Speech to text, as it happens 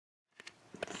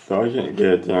So I can't get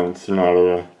it down to not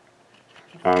a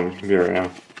computer right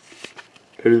now.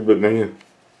 Here's the menu.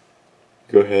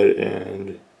 Go ahead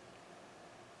and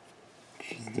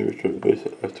just do it to the base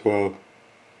of F12.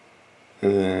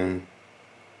 And then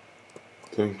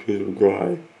some keys will go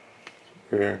high.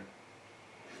 Here.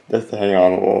 That's the hang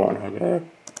on the wall on, okay.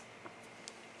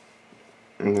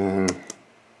 And then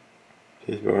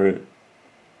just bar it.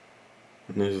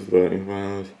 And this is the loading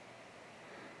files.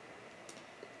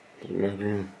 There's my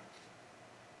room.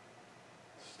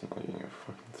 It's not getting a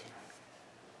fucking thing.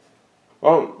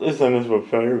 Well, this time this was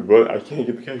better, but I can't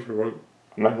get the camera right.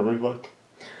 I'm not gonna reflect.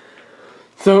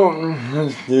 So,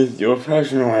 let's do the old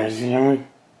fashioned way, shall we?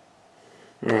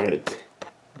 Alright.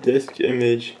 Disk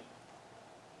image.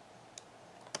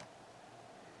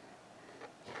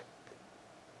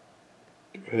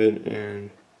 Go ahead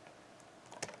and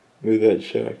move that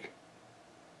check.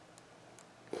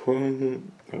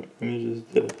 Clone images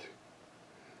disk.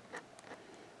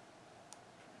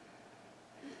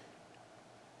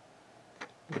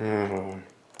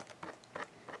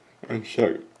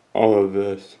 Uncheck all of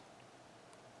this.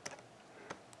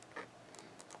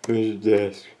 Image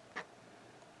disk.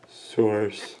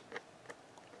 Source.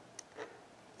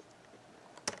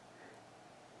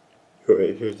 Go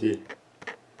 850.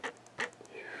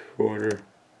 Folder.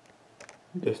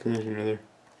 Destination rather.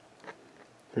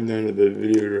 Turn down to the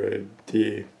video drive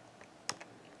D.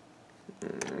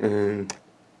 And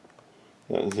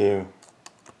that's zero.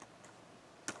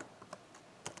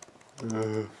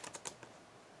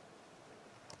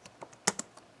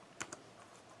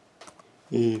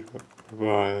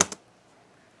 E545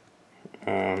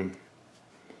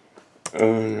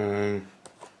 09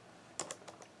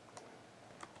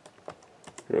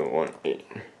 018.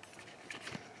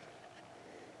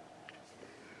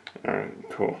 Alright,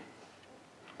 cool.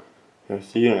 Now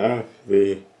C and F,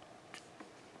 the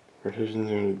partitions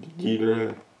in the D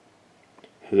drive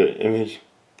has an image.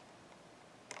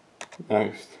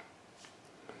 Next.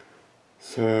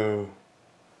 So,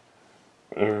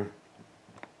 whatever.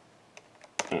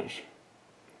 Finish.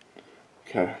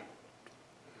 Okay.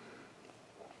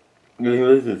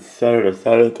 This is set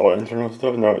it, all internal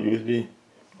stuff, not USB.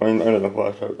 I mean, under the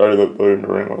flash drive. I already loaded the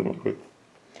ring wasn't quick.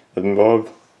 That's involved.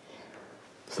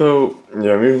 So,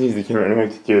 yeah, I'm using the camera anyway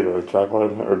to do the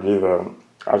tripod or do the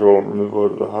actual removal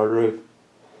of the hard drive.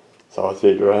 Solid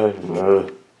state drive and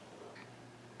the.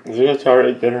 Is it a tower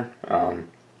right there?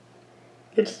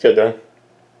 It just got done.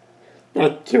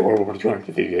 Not too horrible for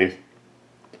 250 gigs.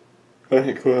 Go ahead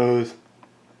and close.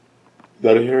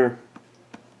 Out of here.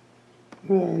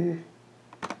 Then.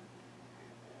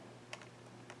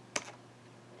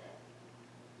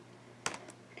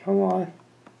 Come on.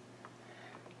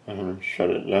 And shut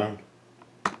it down.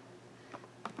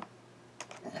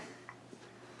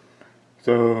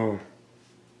 So.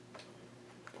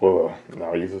 Well,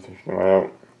 now use this to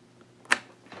out.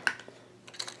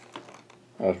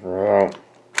 That's for out.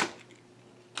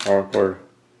 Power cord.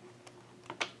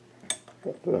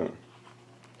 Got that.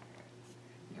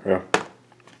 Yeah.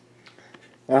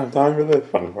 Now time for the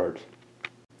fun part.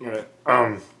 Alright,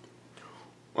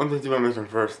 one thing to mention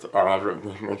first, I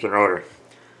mentioned earlier.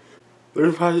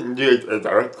 There's how you can do a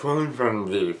direct clone from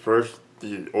the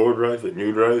old drive, the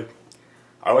new drive.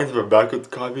 I went to a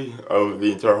backup copy of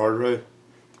the entire hard drive.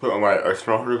 Put on my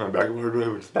external hard drive, my backup hard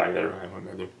drive, which is back there. I want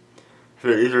to do. So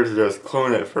it's easier to just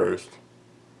clone it first,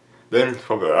 then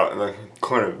swap it out, and then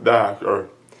clone it back, or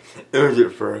image it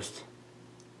first.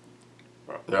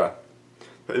 Yeah,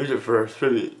 but image it first.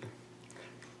 Should be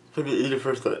easier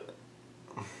first to.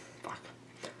 Fuck.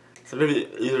 So maybe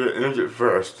easier to image it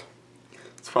first.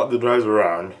 Swap the drives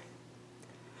around.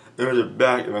 Image it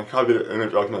back, and then copy the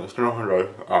image off my external hard drive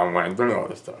when I'm doing all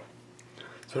this stuff.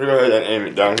 So we're gonna go ahead and aim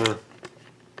it down here.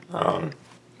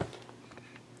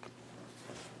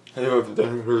 I hope the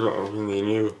here's open the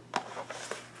new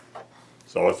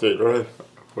solid state drive,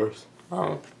 of course.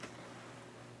 That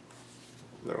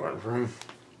one from.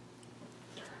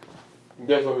 You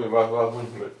guys look at the last one,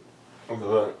 but with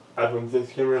the iPhone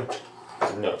 6 camera,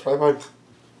 no tripod.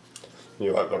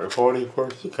 You like better quality, of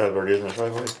course. You kind of already using a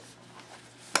tripod.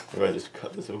 Maybe I just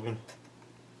cut this open.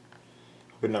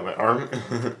 Open up my arm.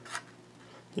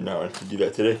 Did not want to do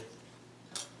that today.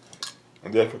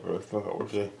 I'm definitely going to throw that over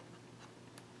today.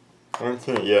 I haven't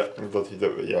seen it yet. I'm about to do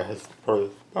it, but yeah, his part of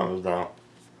his thumb is down.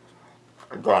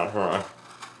 I'm gone, hold on.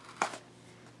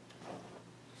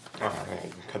 Oh, I think I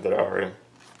can cut that out already.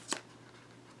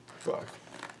 Fuck.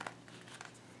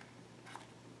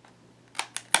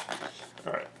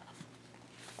 Alright.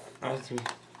 Let's see.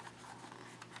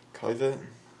 Cut that.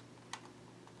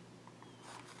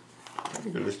 I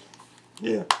think it just,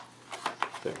 yeah.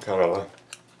 Cut all that.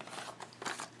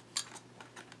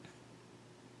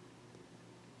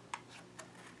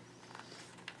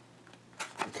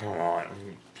 come on,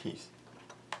 piece.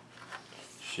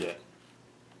 Shit.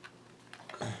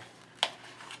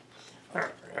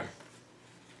 Alright, yeah.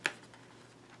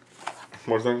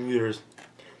 More than computers.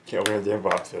 Can't open a damn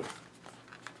box up.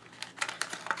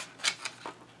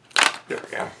 There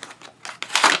we go.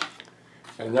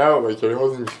 And now, like, you're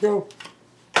holding the show.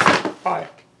 Hi.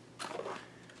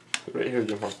 Right here,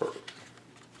 jump on forward.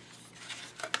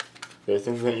 There's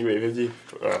something that E550,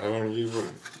 I want to use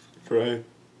for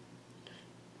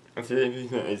that's the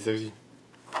E550, 860.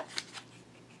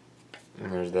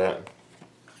 And there's that.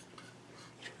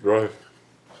 Drive.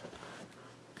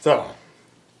 So,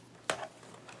 what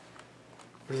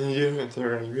do you do? It's on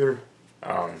a computer.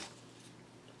 I'm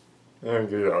gonna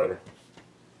do that later.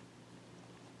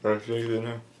 I'm gonna show you that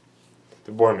now.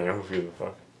 The board me, who gives a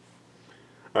fuck.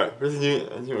 Alright, first thing you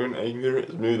do on a computer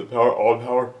is move the power, all the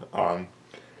power.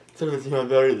 Instead of the 2-amp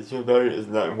battery, the 2-amp battery is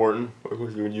not important. Of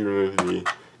course, when you remove the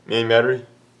main battery,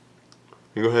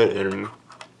 you go ahead and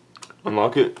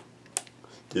unlock it,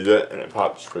 do that, and it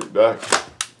pops straight back.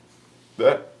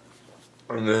 That,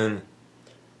 and then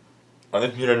on the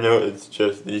computer I know it's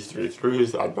just these 3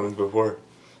 screws. I've done this before.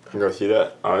 You can go see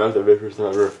that. That's the very first time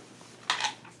I've ever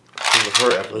seen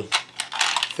before, actually.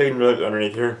 Second drive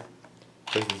underneath here.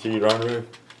 That's the CD-ROM drive.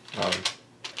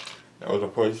 That was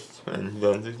replaced in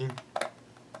 2016.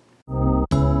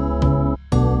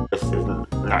 This is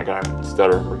not gonna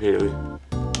stutter repeatedly.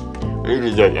 It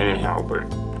usually does anyhow, but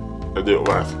I'll do it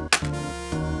less.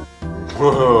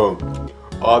 Whoa!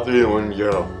 All 3 in one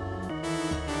go.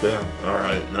 Damn,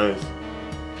 alright, nice.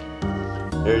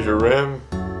 Here's your RAM.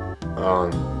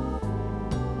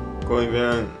 Going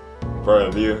down, probably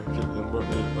a view. I don't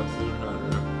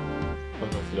know.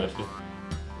 What's my suggestion?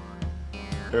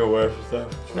 Here, wire for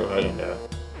stuff. No, I didn't know.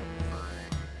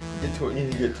 Get to what you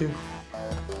need to get to.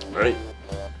 Right?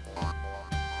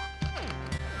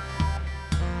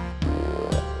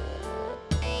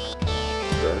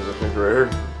 There's a picture right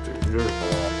here.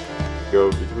 Go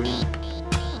between.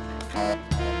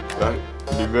 Right?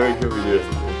 Be very careful to do this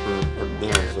for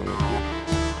damage on the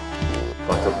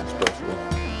fuck up especially.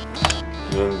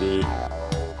 And then the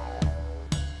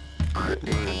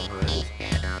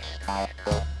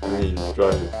and then you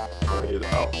drive it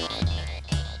out.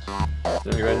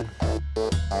 There you go.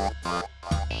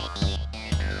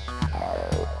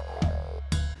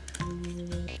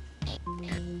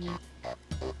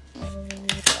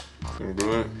 Some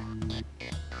glue it.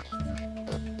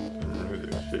 And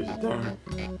then face it down.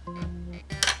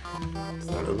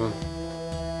 Start open.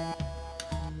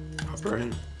 Hop right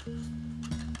in.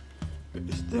 Put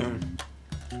this down.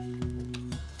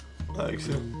 Like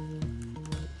so.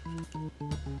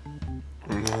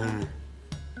 And then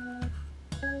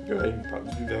go ahead and pop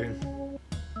this back in.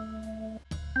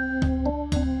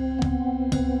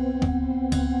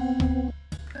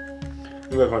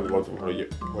 You might find the bottom how to get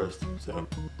replaced, so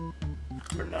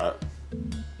or not.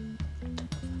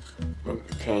 But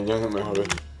okay, down at my hobby.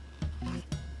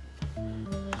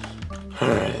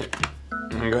 Alright.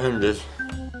 Go ahead and just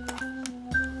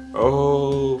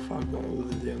oh fuck, don't lose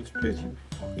the damn space, you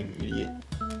fucking idiot.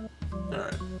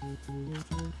 Alright.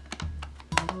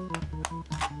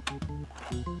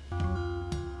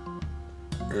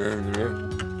 And yeah.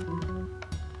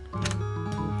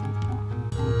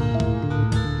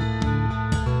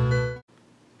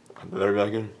 Put that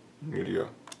back in. Good to go.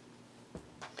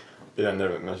 Yeah, I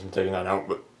never mentioned taking that out,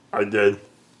 but I did.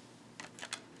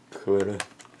 Clearly.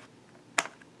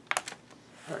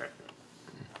 Alright.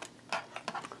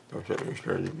 Don't check make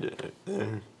sure you get it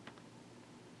in.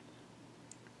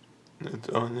 It's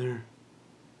on there.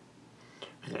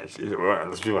 Yeah, it's either way.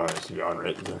 Let's be honest, it's on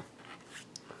right there.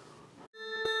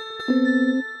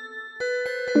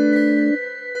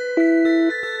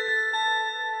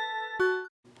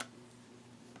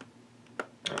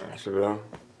 Alright, so go.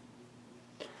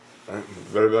 Alright,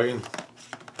 put it back in.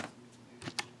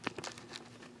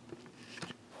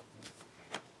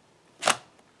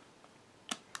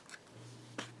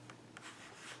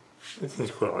 This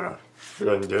is cool enough. Go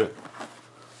ahead and do it.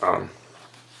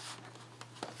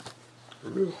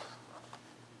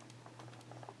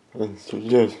 Let's what you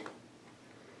guys.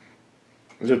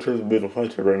 I'm just trying to build a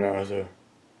fight right now, so.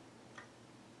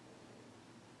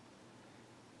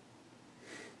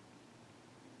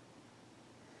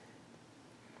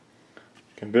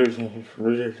 Computer session for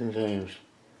rejection change.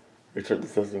 Restart the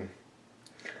system.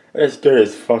 That's scary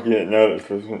as fuck, you didn't know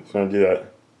that it's gonna do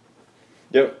that.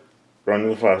 Yep. Run to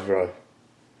the flash drive.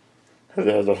 Because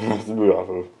it has nothing else to boot off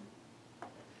of.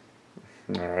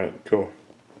 Alright, cool.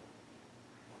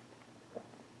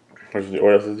 Where's the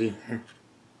OSSD?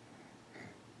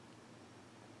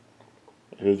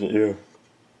 It isn't you.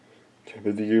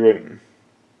 50 gigabyte.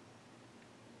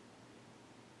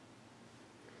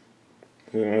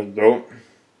 That's dope.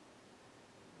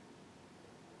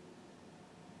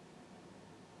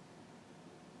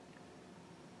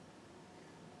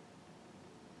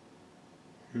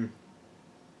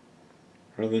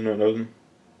 Really not nothing.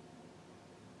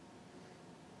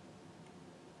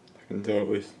 I can tell at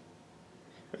least.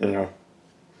 Anyhow,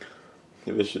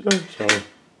 get this shit done, shall we?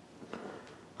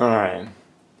 Alright.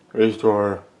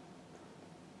 Restore.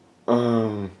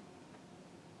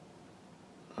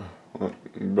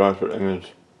 Browser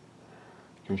image.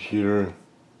 Computer.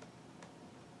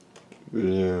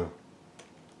 Video.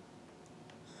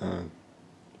 And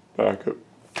backup.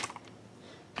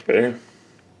 Okay.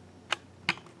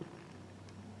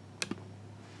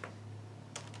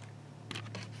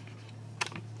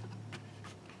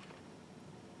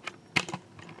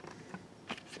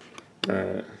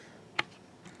 Alright.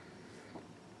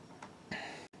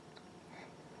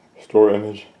 Store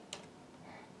image.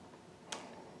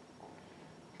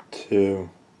 2.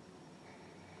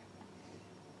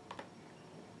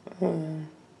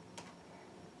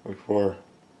 Look for.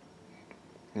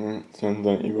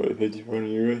 Something equal to 54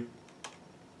 euro.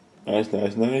 Nice,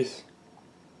 nice, nice.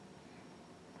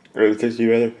 Or 60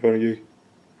 rather, 4 gig.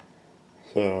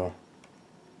 So,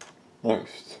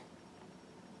 next.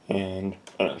 And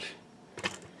finish.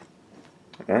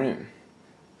 Alright.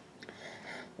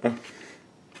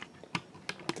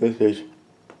 This page.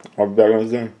 I'll be back when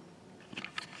it's done.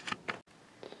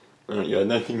 Alright, you got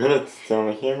 19 minutes. It's on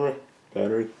the camera.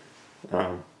 Battery.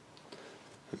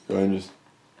 Let's go ahead and just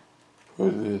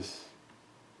put this.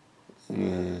 And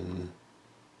then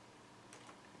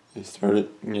you start it.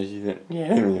 You can see that.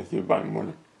 Yeah, I'm gonna see it by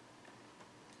morning.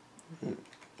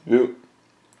 Boot.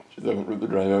 Just haven't ripped the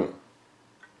drive out.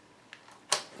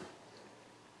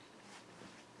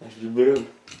 That should boot up.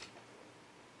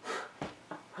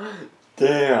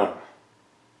 Damn!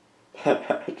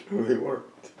 That actually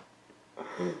worked.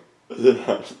 Is it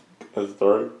actually gonna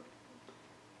start?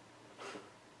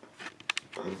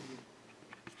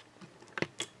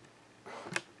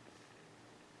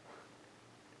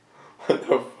 What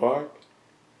the fuck?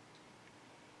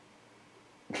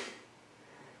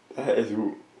 That is,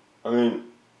 I mean,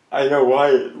 I know why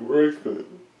it works, but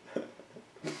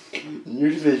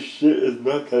usually shit is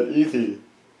not that easy.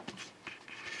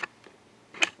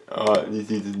 It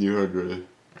needs a new hard drive.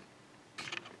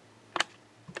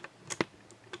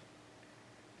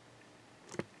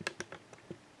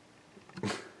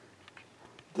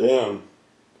 Damn.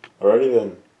 Alrighty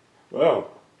then.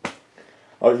 Well.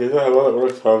 Okay, so how well it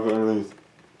works, how it released.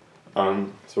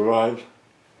 Survived.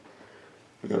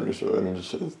 I'm gonna just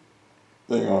shut this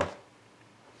thing off.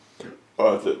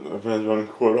 Oh, that's it. The fan's running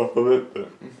cord off of it, but.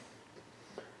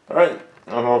 Alright.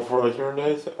 I'm all for the camera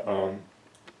days.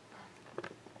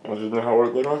 I'll just know how it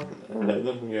worked later on. And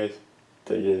thank you guys.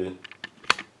 Take it easy.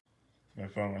 My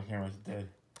phone, my camera's dead.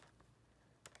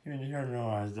 You can hear no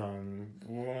eyes done.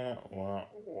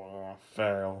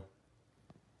 Fail.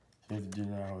 So what to do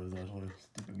now is actually a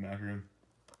stupid Mac room.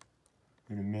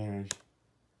 We can manage.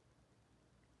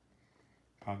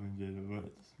 Popping data, but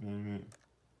it's management.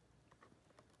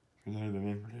 There's the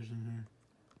main partition here.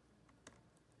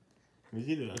 We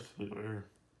see that actually where.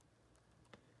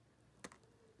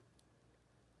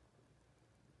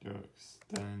 Go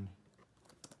extend.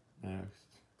 Next.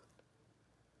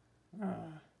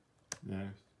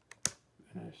 Next.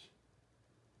 Finish.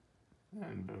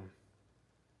 And boom.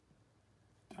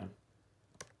 Done.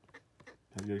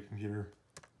 Have a good computer.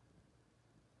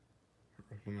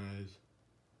 Recognize.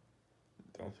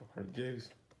 Don't so hard gigs.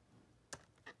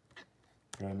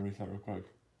 Go ahead and reset real quick.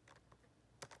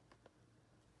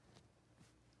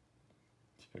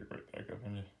 Just pick it right back up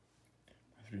in it.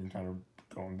 My screen's kind of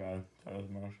going bad. That was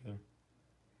my issue.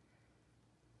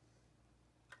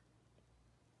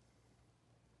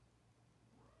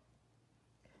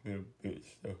 We have boots,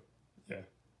 so yeah.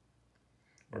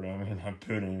 Or I mean, not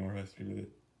boot anymore, let's do it.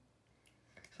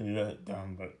 So you got it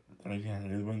down, but then again,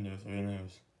 it is Windows, so who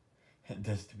knows? It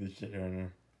does stupid shit here and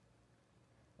there.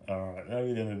 Alright, that'll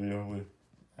be the end of the video, hopefully.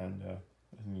 And,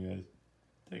 listen, you guys,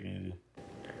 take it easy.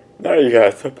 Now you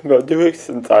guys, something about 2 weeks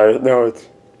since I know it's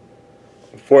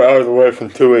 4 hours away from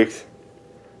 2 weeks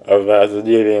of SSD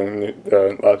being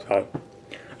the laptop.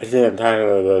 I seen the time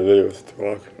of the video was 2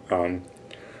 o'clock.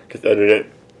 Just edited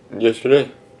it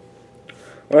yesterday.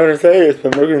 What I'm gonna say, it's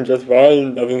been working just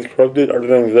fine, nothing's corrupted,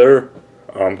 everything's there.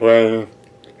 I'm playing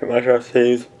Minecraft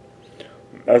saves.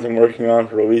 As I'm working on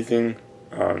for releasing,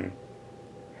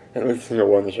 at least single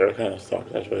one this year, kind of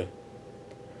sucks actually.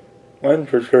 One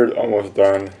for sure is almost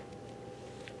done,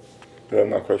 but I'm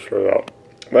not quite sure about.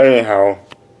 But anyhow,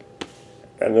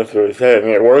 And that's what I say. I mean,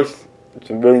 it works. It's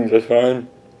been just fine.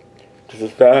 Just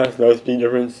as fast, no speed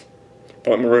difference.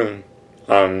 Not maroon.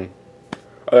 I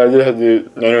did have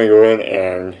to manually go in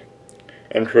and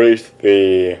increase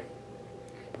the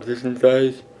position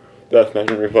size. That's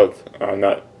making reflex on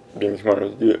not being smart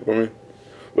enough to do it for me.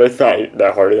 But it's not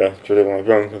that hard to actually on my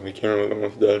phone because my camera was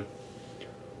almost dead.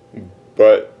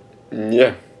 But,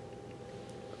 yeah.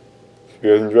 If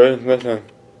you guys enjoyed it, next time,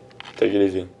 take it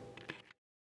easy.